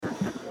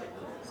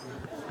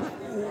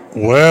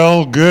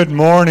Well, good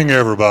morning,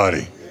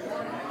 everybody.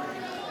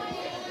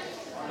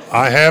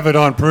 I have it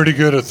on pretty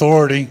good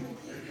authority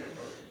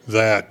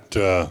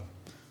that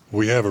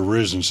we have a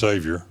risen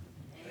Savior.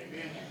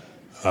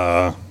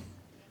 I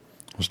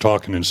was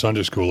talking in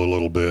Sunday school a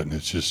little bit, and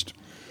I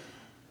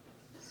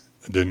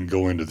didn't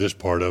go into this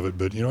part of it,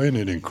 but isn't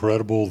it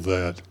incredible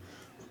that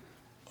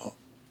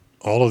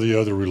all of the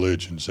other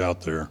religions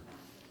out there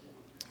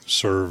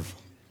serve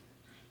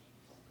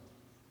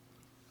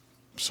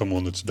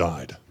someone that's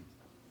died,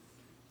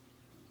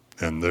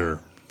 and they're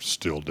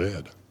still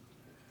dead.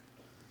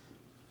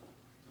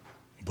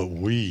 But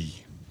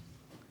we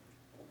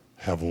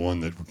have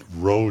one that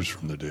rose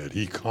from the dead.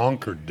 He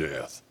conquered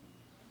death.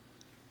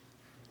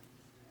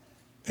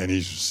 And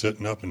he's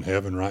sitting up in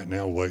heaven right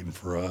now waiting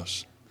for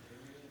us.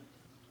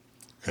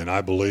 And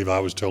I believe,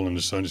 I was telling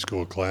the Sunday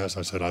school class,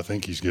 I said, I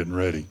think he's getting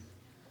ready.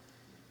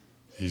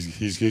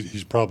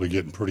 He's probably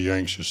getting pretty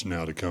anxious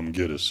now to come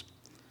get us.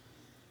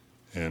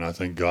 And I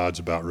think God's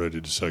about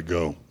ready to say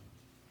go.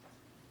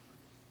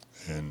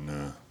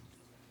 And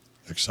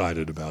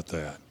excited about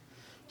that.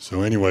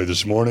 So anyway,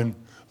 this morning,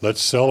 let's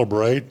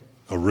celebrate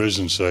a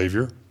risen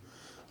Savior.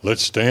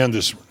 Let's stand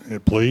this,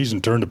 please,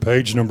 and turn to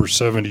page number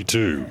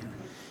 72.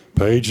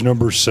 Page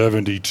number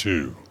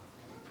 72.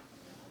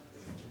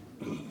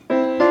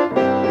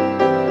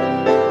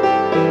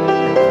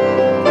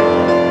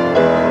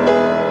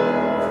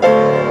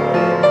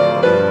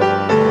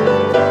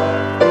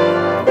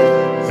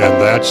 And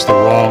that's the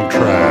wrong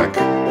track.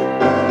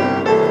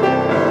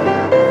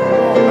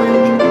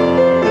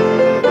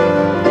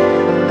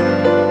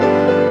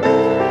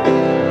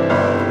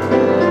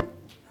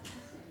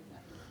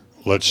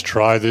 Let's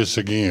try this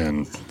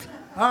again.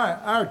 All right,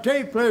 our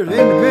tape player's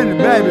Independent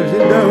Baptist. It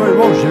does what it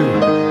wants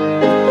to.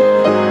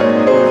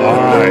 All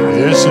right,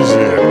 this is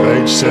it,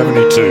 page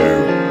 72.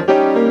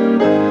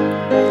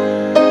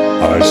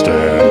 I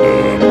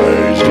stand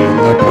amazed in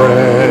the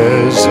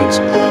presence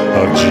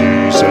of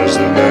Jesus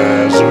the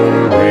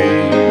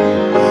Nazarene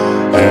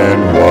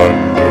and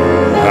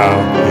wonder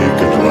how he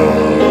could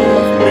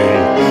love me,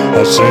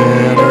 a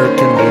sinner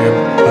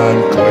condemned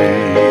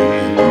unclean.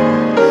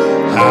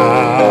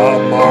 How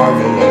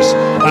marvelous,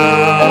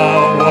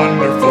 how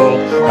wonderful,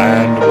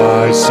 and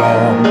my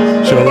song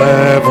shall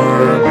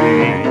ever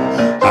be.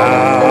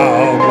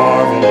 How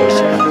marvelous,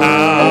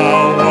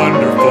 how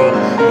wonderful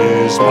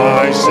is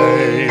my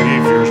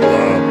Savior's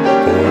love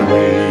for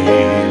me.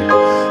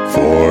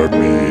 For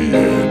me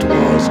it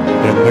was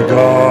in the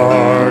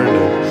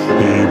garden,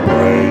 he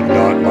prayed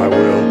not my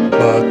will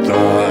but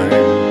thine.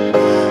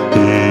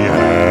 He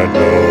had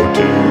no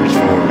tears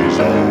for his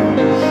own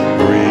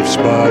griefs,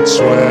 but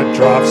sweat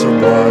drops of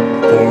blood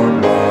for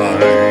mine.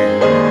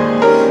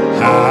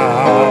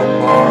 How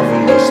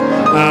marvelous,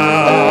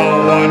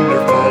 how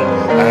wonderful,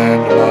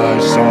 and my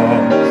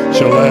song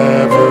shall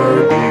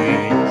ever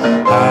be.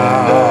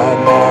 How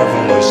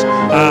marvelous,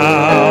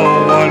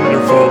 how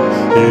wonderful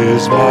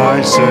is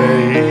my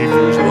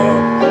Savior's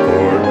love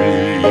for me.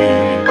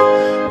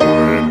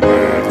 When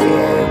with the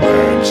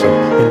ransom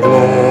and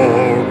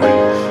glory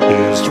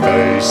his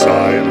face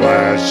I at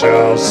last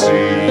shall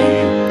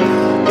see,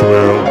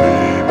 'twill be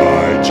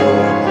my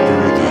joy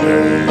through the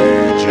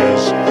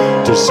ages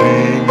to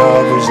sing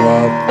of his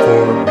love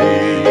for me.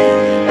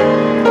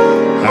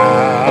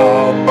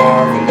 How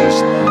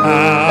marvelous,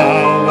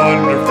 how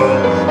wonderful,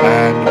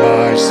 and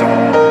my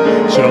song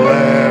shall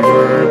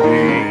ever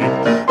be.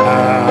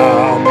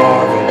 How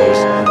marvelous,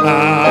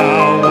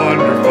 how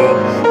wonderful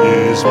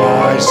is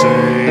my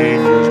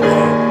Savior's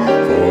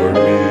love for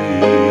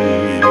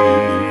me.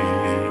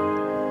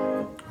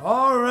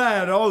 All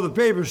right, all the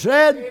people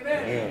said?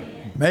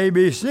 Amen. May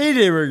be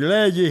seated. We're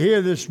glad you're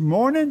here this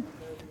morning.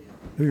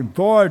 Looking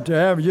forward to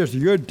having just a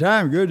good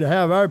time. Good to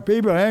have our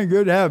people and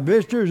good to have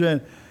visitors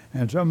and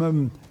some of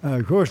them,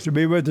 of course, to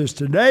be with us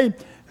today.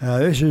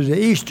 This is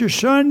Easter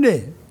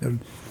Sunday, the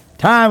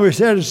time we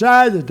set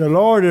aside that the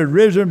Lord had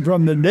risen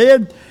from the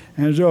dead.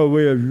 And so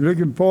we're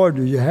looking forward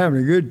to you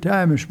having a good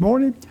time this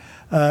morning.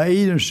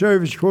 Evening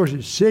service, of course,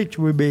 at 6,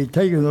 we'll be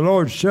taking the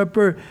Lord's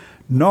Supper.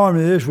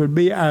 Normally this would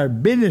be our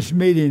business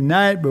meeting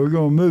night, but we're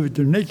going to move it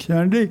to next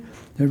Sunday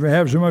since we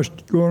have so much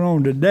going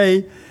on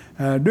today.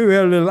 I do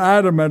have a little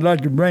item I'd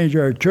like to bring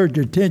to our church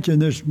attention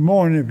this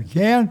morning if we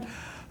can.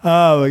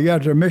 We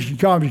got our mission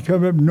conference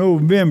coming up in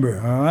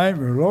November, all right?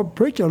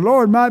 The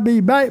Lord might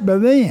be back by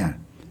then.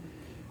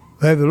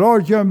 But if the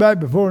Lord comes back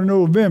before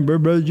November,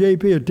 Brother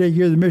JP will take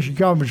care of the mission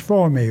conference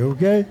for me,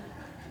 okay?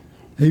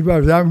 He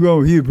probably said, I'm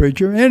going with you,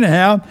 preacher.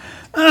 Anyhow,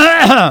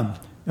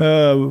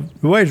 the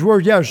way it's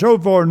worked out so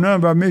far, none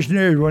of our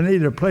missionaries will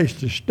need a place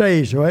to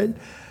stay, so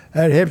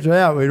that helps us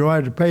out. We don't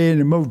have to pay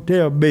any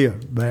motel bill.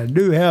 But I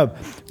do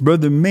have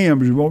Brother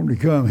Mims wanting to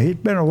come.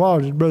 It's been a while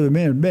since Brother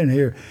Mims has been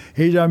here.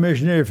 He's our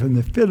missionary from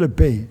the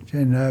Philippines,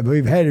 and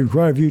we've had him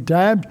quite a few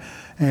times,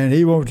 and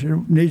he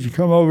needs to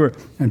come over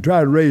and try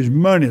to raise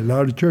money. A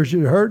lot of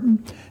churches are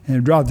hurting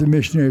and drop the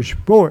missionary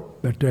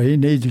support, but he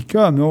needs to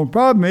come. The only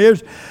problem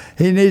is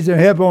he needs some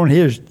help on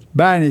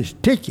buying his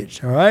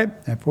tickets, all right?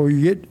 Before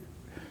you get,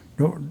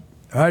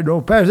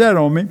 don't pass that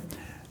on me.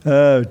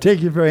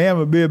 ticket for him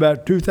would be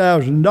about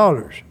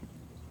 $2,000.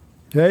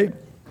 Okay?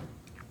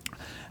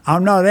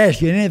 I'm not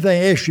asking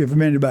anything extra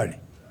from anybody.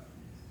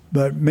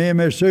 But me and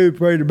Miss Sue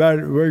prayed about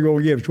it. We're going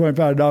to give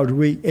 $25 a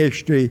week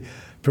extra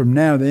from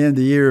now to the end of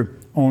the year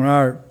on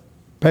our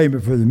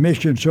payment for the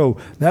mission. So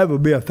that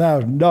would be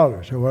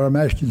 $1,000. So what I'm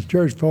asking the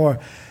church for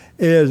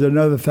is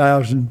another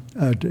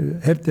 $1,000 to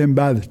help them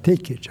buy the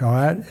tickets, all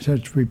right?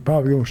 Since we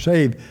probably going to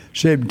save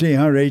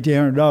 $1,700,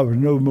 $1,800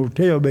 no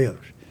motel bills.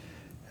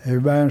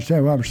 Everybody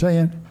understand what I'm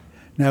saying?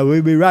 Now,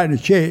 we'll be writing a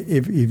check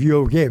if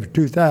you're okay for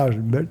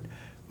 $2,000, but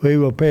we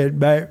will pay it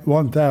back,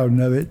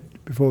 $1,000 of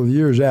it before the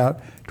year's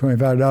out,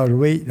 $25 a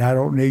week. And I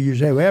don't need you to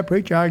say, well,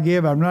 preacher, I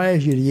give. I'm not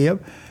asking you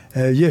to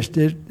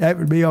give. That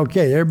would be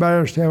okay. Everybody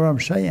understand what I'm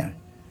saying?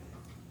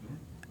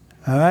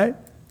 All right?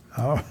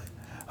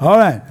 All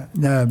right.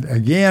 Now,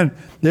 again,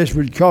 this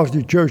would cost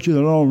the church in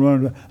the long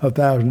run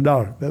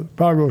 $1,000. But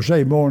probably going to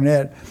save more than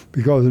that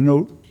because of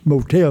no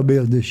motel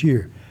bills this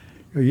year.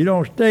 So you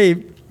don't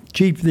stay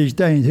cheap for these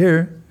things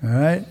here, all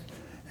right?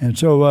 And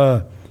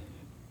so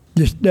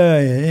just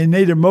in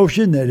need of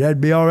motion,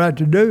 that'd be all right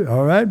to do.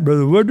 All right,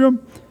 Brother Woodrum?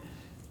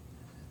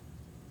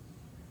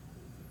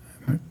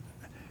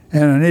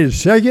 And I need a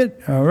second.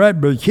 All right,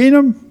 Brother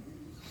Keenum?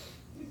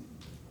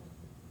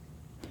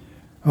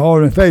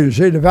 All in favor,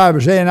 signify by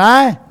saying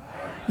aye.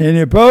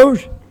 Any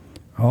opposed?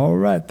 All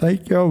right,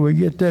 thank y'all. We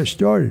get that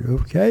started,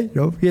 okay?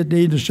 Don't forget to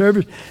eat the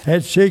service.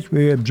 At 6,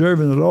 we're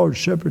observing the Lord's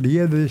Supper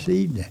together this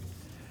evening.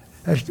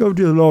 Let's go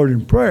to the Lord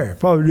in prayer.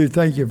 Father, we do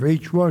thank you for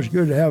each one. It's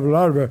good to have a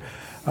lot of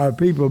our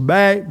people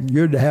back.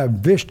 Good to have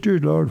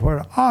visitors. Lord, what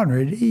an honor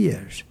it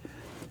is.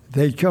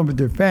 They come with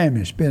their family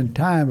and spend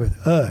time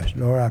with us.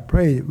 Lord, I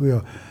pray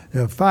that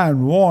they'll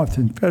find warmth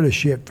and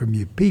fellowship from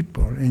your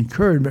people,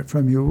 encouragement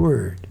from your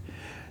word.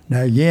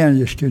 Now, again,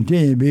 just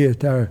continue to be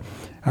with our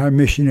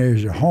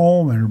missionaries at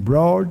home and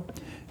abroad.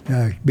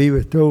 Be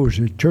with those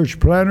church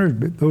planners,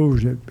 but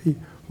those that be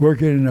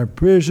working in our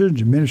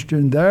prisons,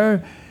 ministering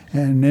there,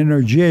 and in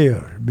our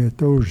jail. Be with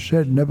those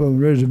setting up on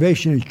the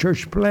reservation and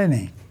church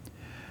planning.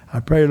 I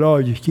pray,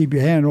 Lord, just keep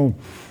your hand on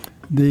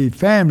the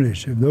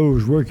families of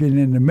those working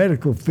in the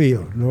medical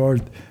field,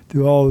 Lord,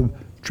 through all the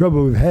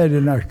trouble we've had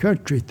in our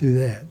country through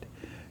that.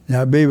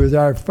 Now be with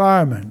our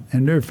firemen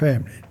and their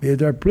families. Be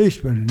with our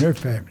policemen and their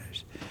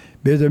families.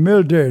 Be with the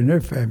military and their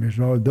families,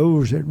 Lord,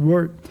 those that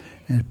work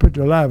and put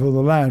their life on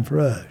the line for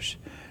us.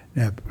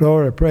 Now,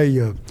 Lord, I pray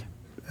you'll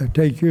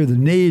take care of the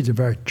needs of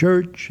our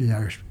church and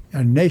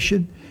our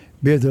nation.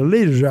 Be with the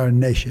leaders of our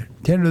nation.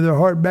 Tender their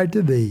heart back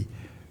to thee.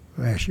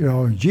 I ask you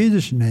all in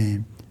Jesus'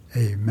 name.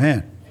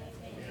 Amen.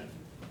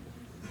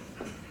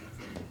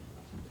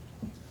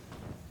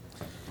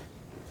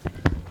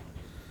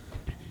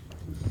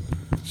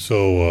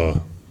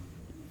 So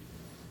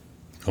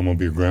I'm going to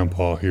be a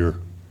grandpa here,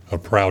 a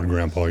proud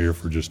grandpa here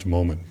for just a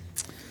moment.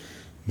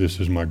 This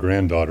is my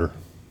granddaughter,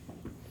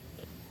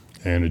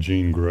 Anna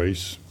Jean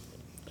Grace,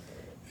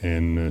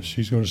 and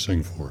she's going to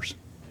sing for us.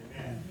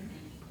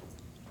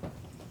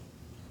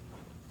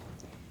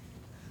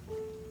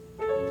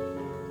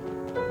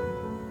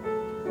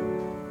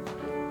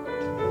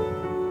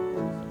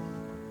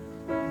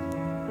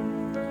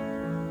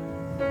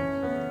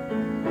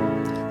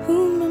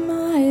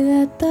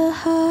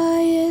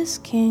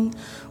 King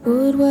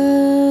would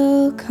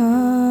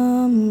welcome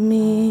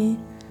me.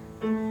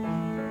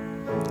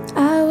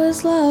 I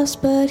was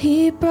lost, but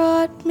he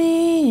brought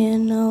me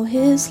in. Oh,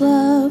 his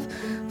love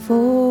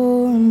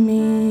for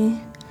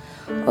me.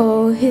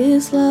 Oh,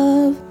 his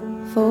love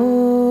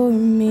for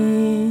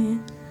me.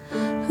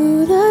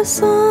 Who the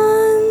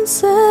sun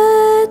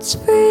sets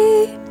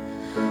free,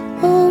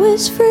 oh,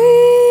 is free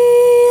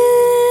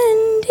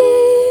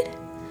indeed.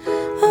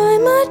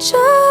 I'm a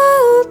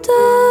child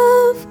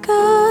of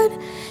God.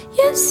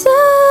 Yes,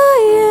 I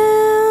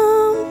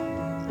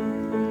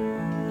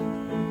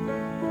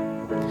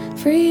am.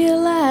 Free at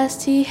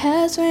last, he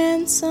has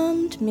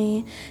ransomed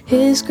me.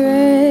 His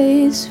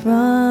grace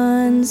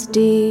runs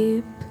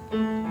deep.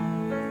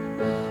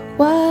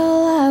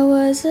 While I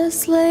was a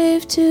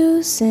slave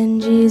to sin,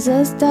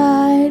 Jesus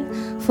died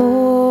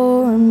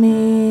for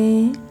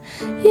me.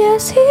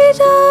 Yes, he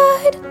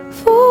died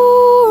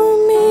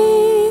for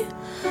me.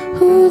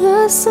 Who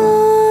the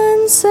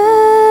Son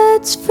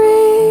sets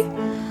free,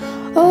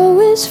 oh,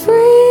 is free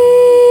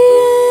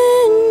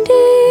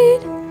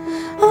indeed.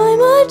 I'm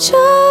a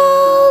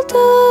child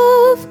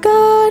of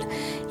God.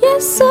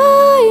 Yes,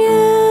 I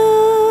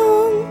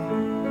am.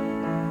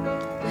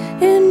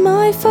 In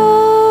my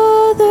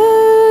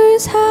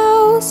Father's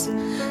house,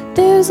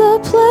 there's a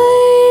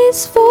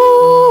place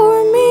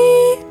for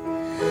me.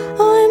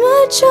 I'm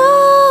a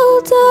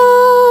child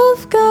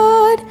of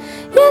God.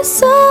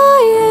 Yes,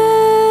 I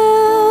am.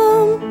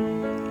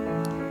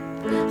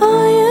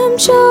 I am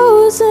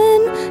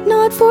chosen,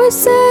 not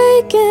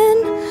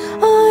forsaken.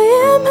 I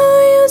am who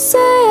you say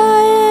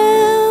I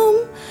am.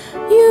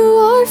 You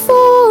are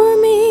for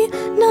me,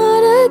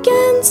 not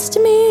against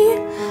me.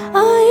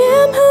 I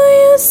am who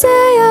you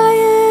say I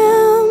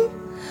am.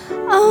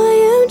 I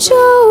am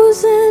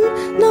chosen,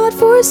 not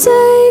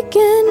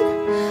forsaken.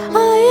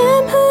 I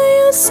am who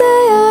you say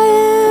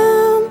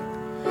I am.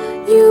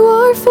 You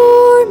are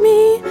for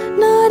me,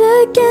 not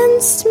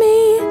against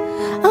me.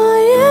 I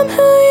am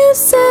who you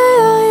say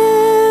I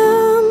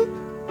am.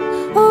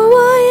 Oh,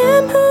 I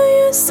am who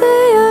you say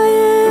I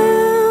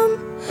am.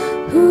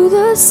 Who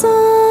the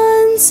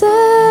Son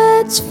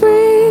sets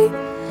free,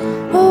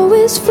 oh,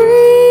 is free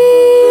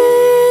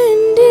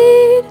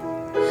indeed.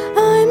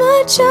 I'm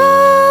a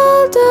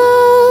child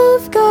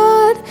of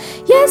God,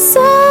 yes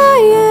I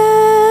am.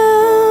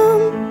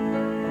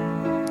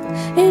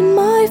 In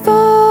my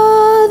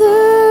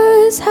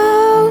Father's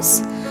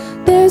house,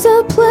 there's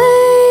a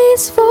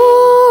place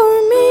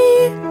for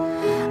me.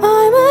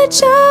 I'm a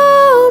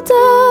child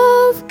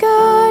of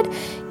God,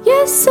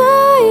 yes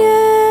I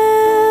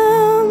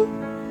am.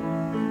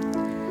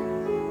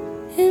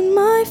 In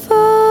my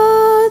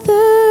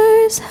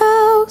Father's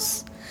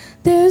house,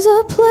 there's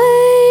a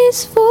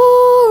place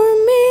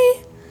for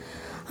me.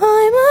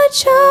 I'm a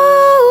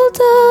child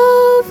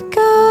of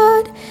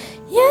God,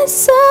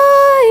 yes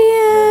I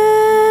am.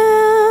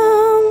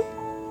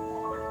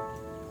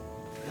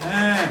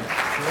 Thanks.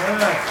 Good.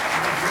 Good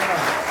job.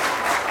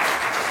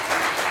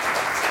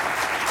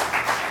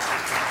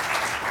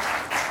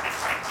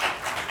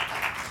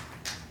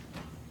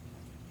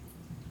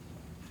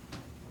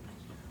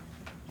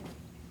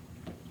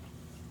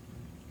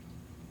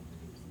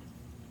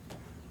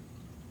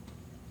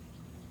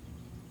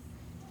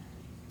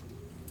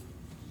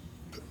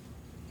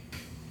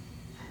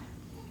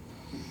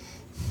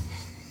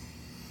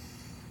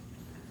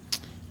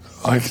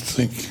 I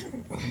think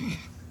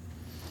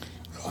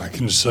I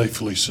can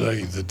safely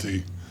say that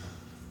the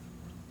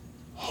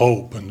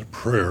hope and the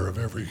prayer of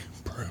every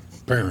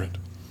parent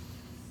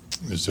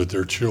is that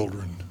their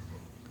children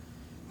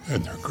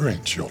and their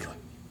grandchildren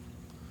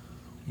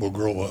will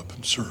grow up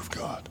and serve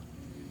God.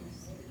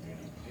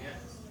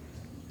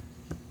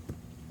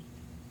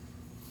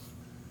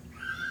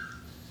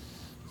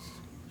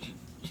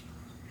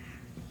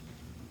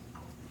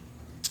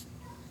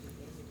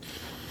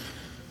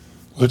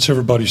 Let's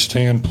everybody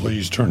stand,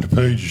 please. Turn to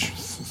page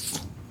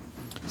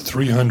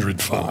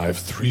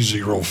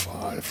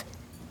 305.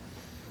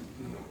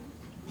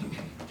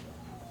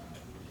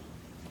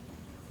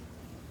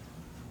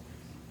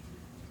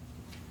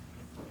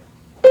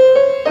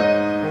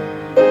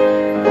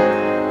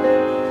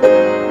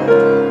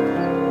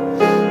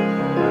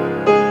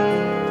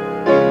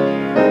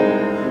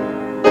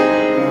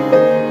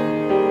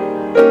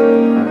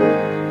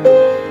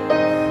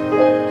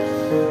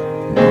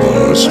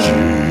 Must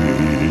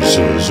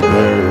Jesus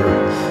bear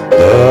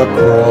the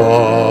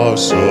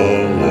cross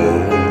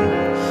alone,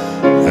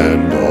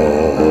 and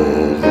all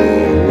the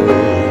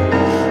world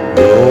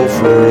go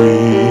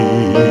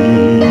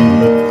free?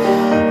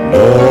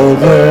 No,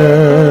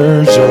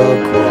 there's a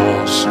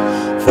cross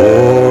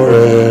for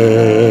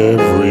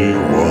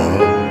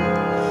everyone,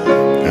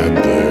 and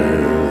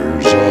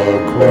there's a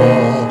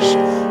cross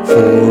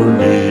for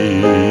me.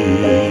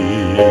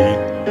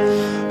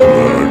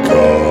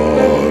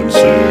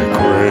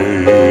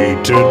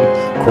 The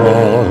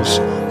cross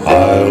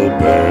I'll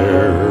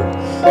bear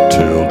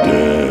till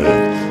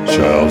death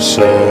shall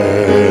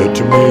set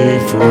me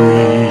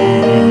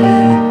free,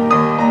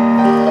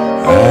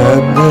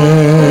 and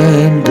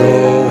then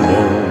go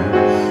home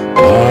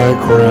my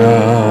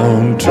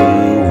crown to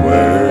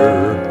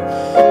wear,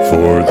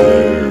 for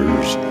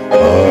there's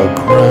a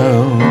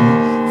crown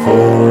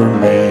for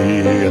me.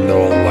 And the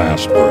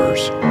last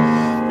verse,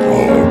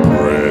 oh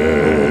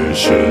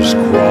precious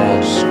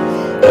cross,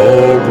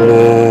 oh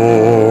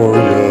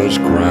glorious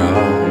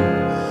crown,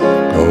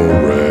 oh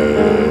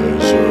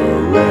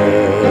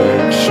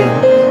resurrection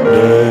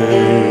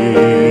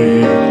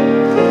day.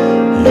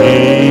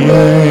 Ye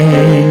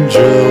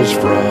angels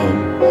from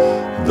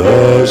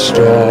the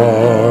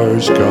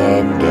stars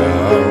come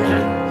down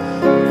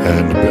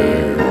and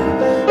bear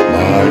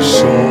my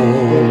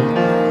soul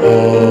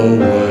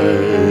away.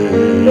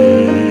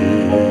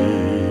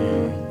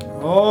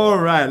 All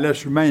right,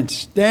 let's remain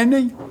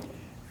standing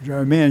as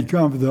our men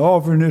come for the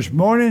offering this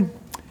morning.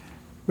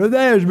 Brother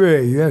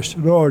Asbury, you ask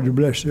the Lord to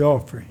bless the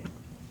offering.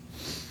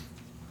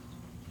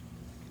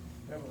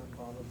 Heavenly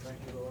Father, thank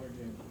you, Lord,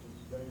 again for this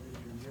day that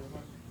you've given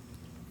us.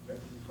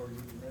 Thank you for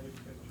your grace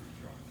that you've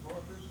shown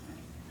toward us.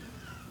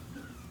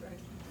 Thank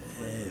you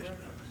for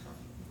resurrection.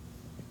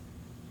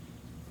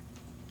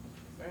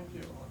 Thank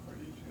you, Lord, for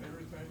each and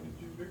everything that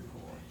you do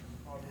for us.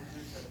 Father, we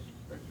just ask a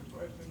special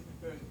blessing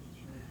today that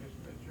you would just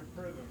let your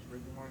presence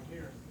with the one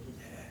here.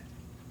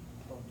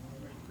 Father,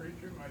 when this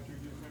preacher, might you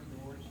give him the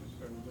words to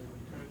say, they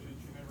would touch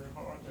each and every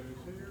heart that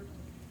is here.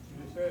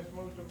 We just ask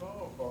most of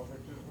all, Father,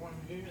 to the one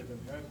here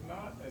that has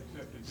not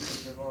accepted you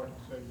as their Lord and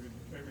Savior,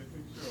 that they would do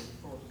so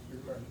before it's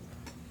too late.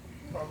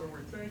 Father,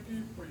 we thank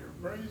you for your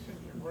grace and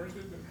your mercy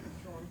that you've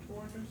shown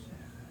toward us.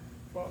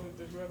 Father,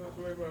 just let us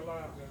live our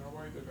lives in a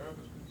way that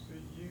others can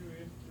see you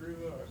in through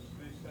us.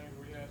 These things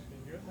we ask in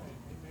your name.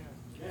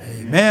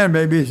 Amen. Amen.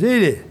 May be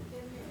seated.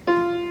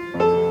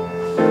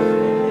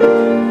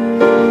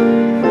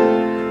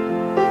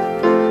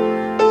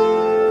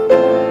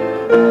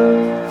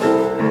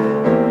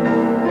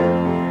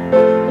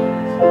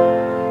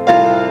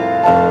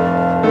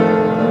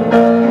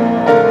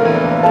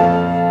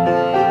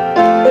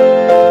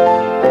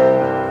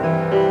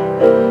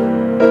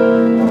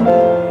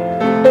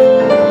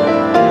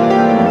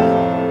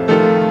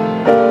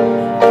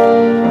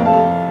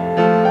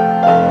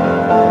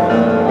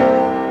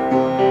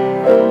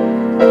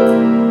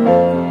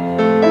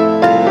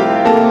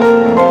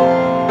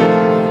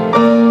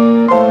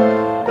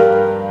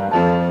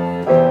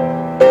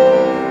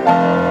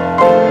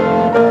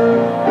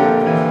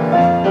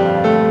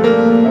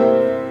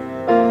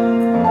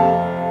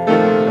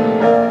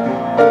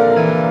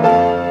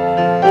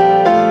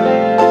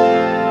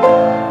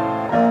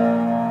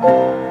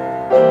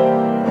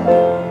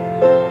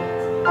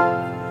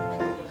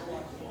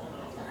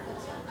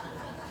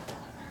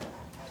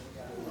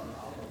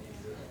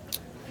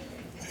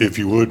 If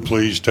you would,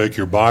 please take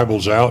your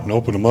Bibles out and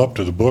open them up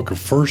to the book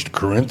of 1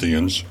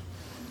 Corinthians,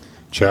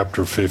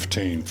 chapter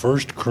 15. 1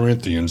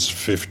 Corinthians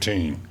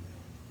 15.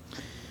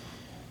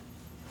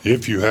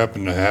 If you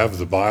happen to have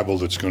the Bible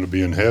that's going to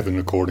be in heaven,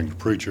 according to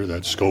Preacher,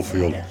 that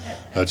Schofield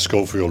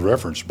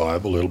Reference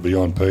Bible, it'll be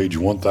on page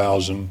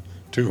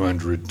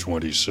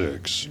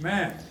 1226.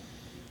 Amen.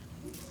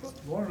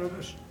 One of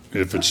us.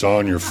 If it's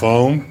on your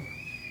phone,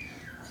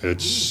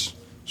 it's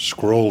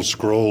scroll,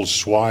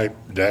 swipe,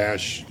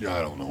 dash,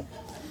 I don't know.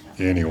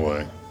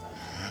 Anyway,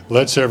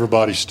 let's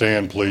everybody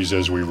stand, please,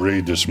 as we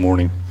read this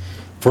morning.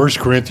 1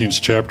 Corinthians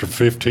chapter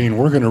 15,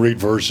 we're going to read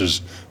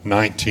verses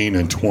 19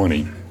 and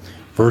 20.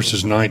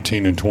 Verses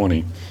 19 and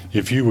 20.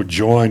 If you would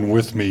join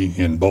with me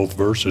in both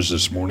verses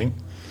this morning.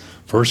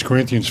 1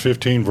 Corinthians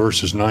 15,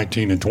 verses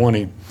 19 and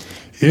 20.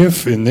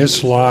 If in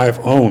this life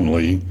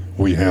only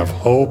we have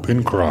hope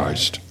in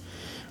Christ,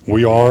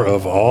 we are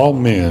of all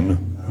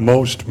men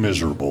most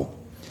miserable.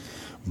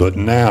 But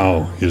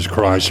now is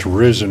Christ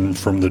risen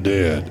from the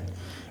dead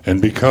and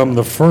become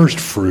the first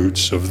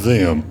fruits of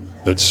them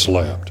that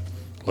slept.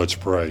 Let's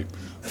pray.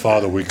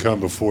 Father, we come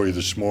before you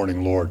this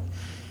morning, Lord,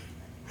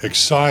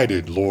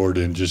 excited, Lord,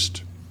 and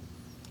just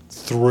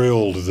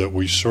thrilled that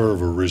we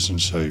serve a risen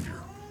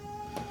Savior.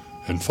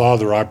 And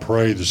Father, I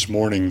pray this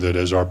morning that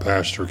as our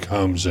pastor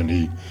comes and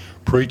he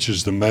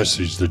preaches the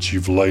message that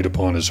you've laid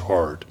upon his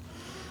heart,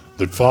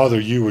 that Father,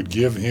 you would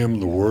give him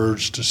the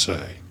words to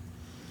say.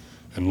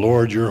 And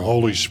Lord, your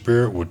Holy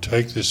Spirit would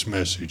take this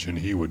message and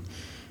he would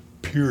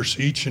pierce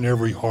each and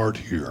every heart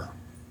here.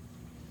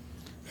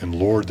 And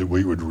Lord, that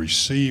we would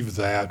receive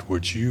that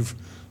which you've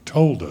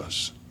told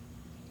us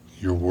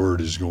your word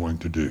is going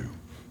to do.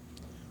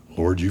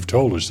 Lord, you've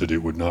told us that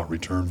it would not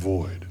return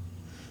void,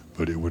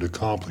 but it would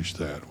accomplish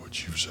that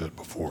which you've set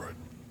before it.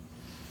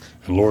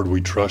 And Lord,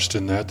 we trust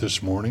in that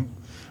this morning.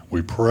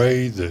 We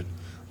pray that,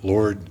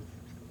 Lord,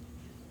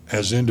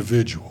 as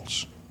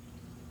individuals,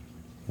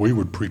 we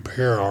would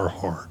prepare our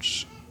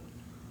hearts.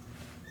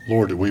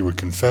 Lord, that we would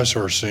confess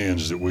our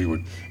sins, that we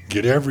would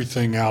get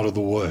everything out of the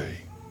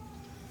way,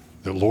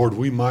 that, Lord,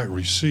 we might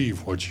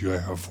receive what you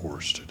have for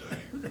us today.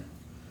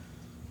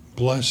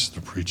 Bless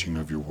the preaching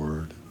of your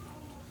word.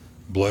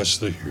 Bless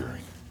the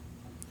hearing.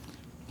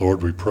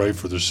 Lord, we pray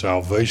for the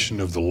salvation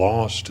of the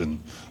lost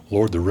and,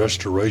 Lord, the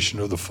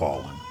restoration of the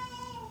fallen.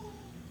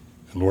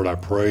 And Lord, I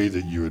pray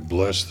that you would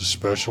bless the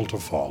special to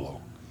follow.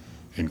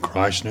 In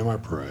Christ's name I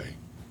pray.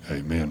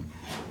 Amen.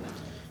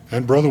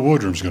 And Brother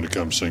Woodrum's going to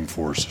come sing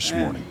for us this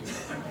morning.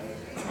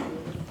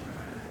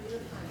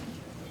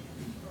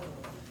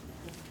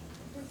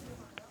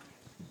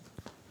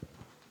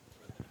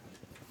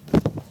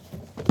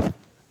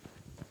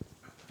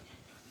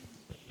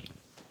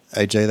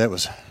 AJ, that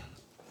was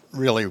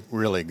really,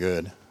 really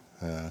good.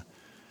 I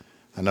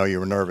know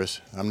you were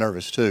nervous. I'm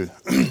nervous too.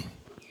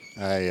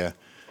 I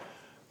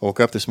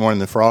woke up this morning,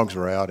 the frogs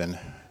were out, and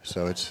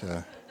so it's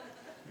a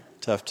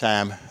tough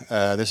time.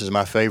 This is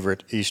my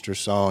favorite Easter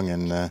song,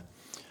 and I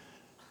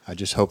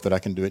just hope that I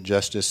can do it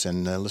justice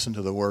and listen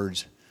to the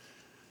words.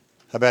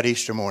 How about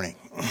Easter morning?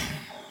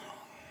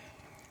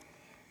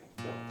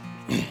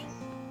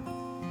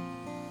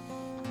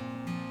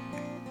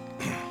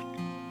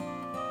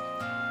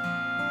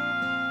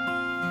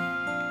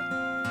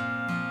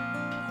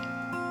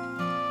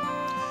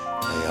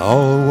 They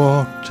all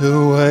walked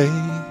away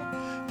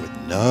with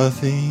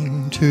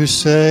nothing to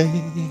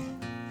say.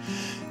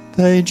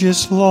 They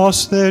just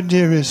lost their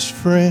dearest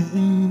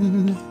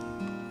friend.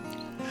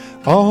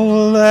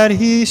 All that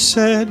he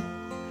said,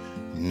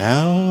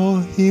 now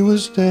he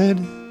was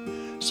dead.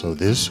 So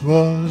this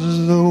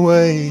was the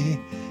way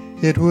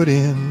it would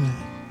end.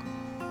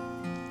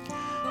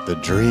 The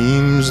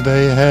dreams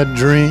they had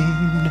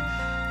dreamed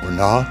were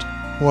not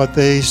what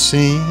they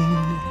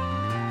seemed.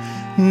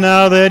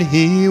 Now that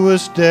he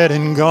was dead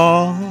and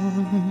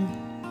gone,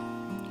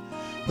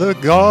 the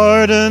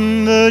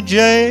garden, the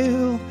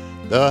jail,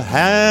 the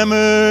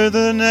hammer,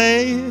 the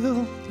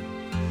nail,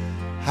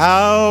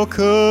 how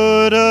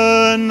could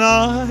a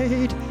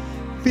night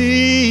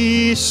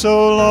be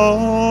so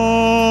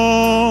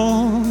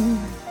long?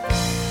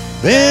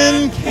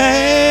 Then came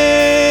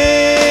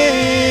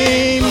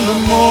the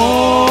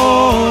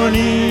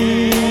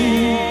morning,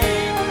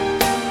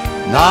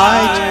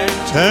 night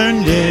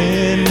turned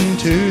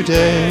into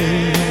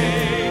day.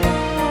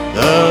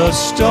 The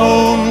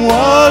stone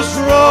was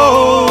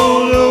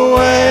rolled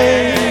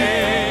away.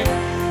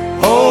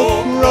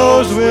 Hope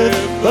rose with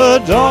the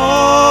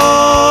dawn.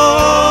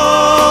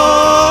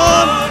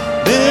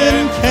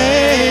 Then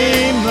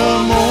came the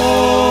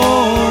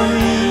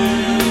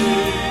morning.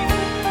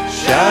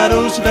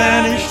 Shadows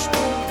vanished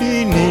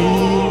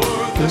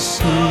beneath the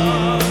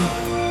sea.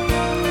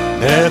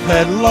 Death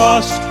had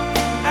lost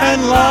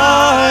and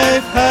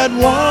life had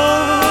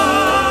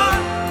won,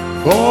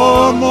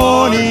 for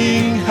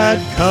morning had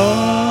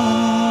come.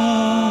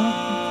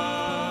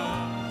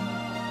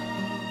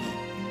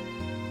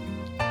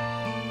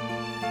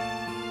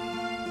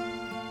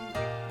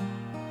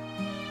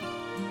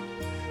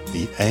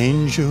 The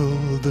angel,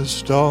 the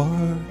star,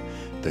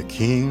 the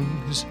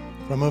kings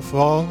from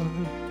afar,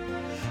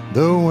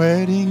 the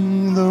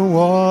wedding, the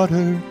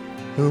water,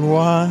 the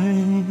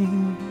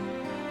wine.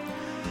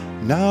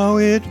 Now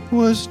it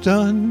was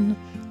done,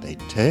 they'd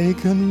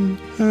taken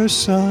her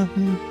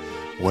son,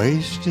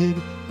 wasted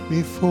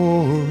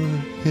before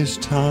his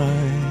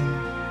time.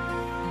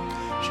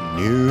 She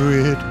knew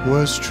it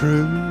was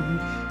true,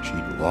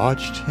 she'd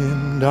watched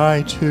him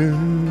die too.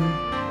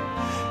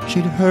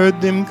 She'd heard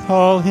them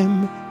call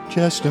him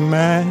just a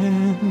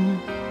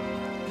man,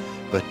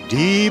 but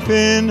deep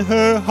in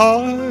her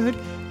heart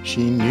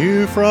she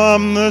knew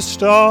from the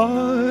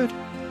start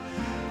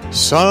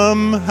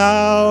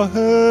somehow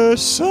her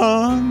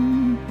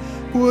son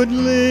would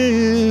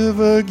live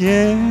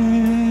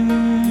again.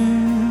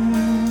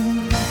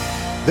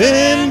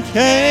 Then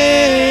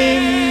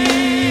came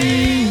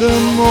the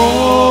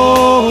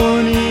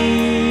morning,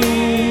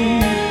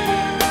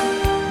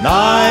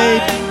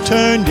 night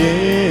turned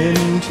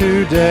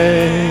into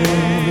day.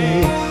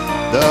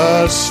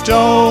 The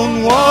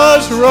stone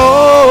was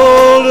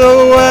rolled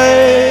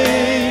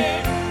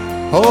away,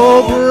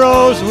 hope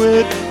rose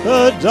with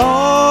the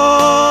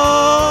dawn.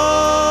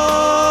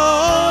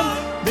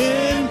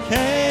 Then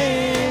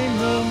came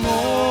the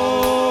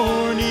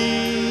morning,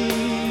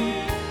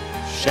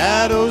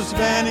 shadows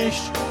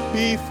vanished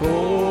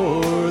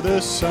before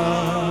the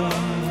sun.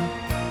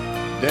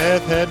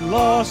 Death had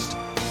lost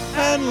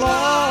and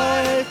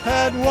life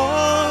had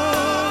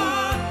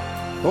won,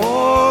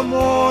 for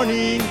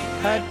morning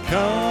had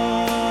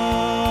come.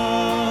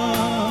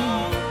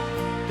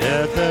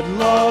 Death had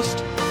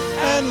lost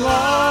and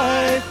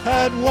life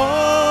had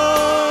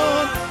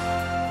won,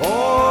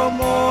 for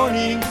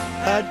morning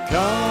had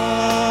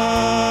come.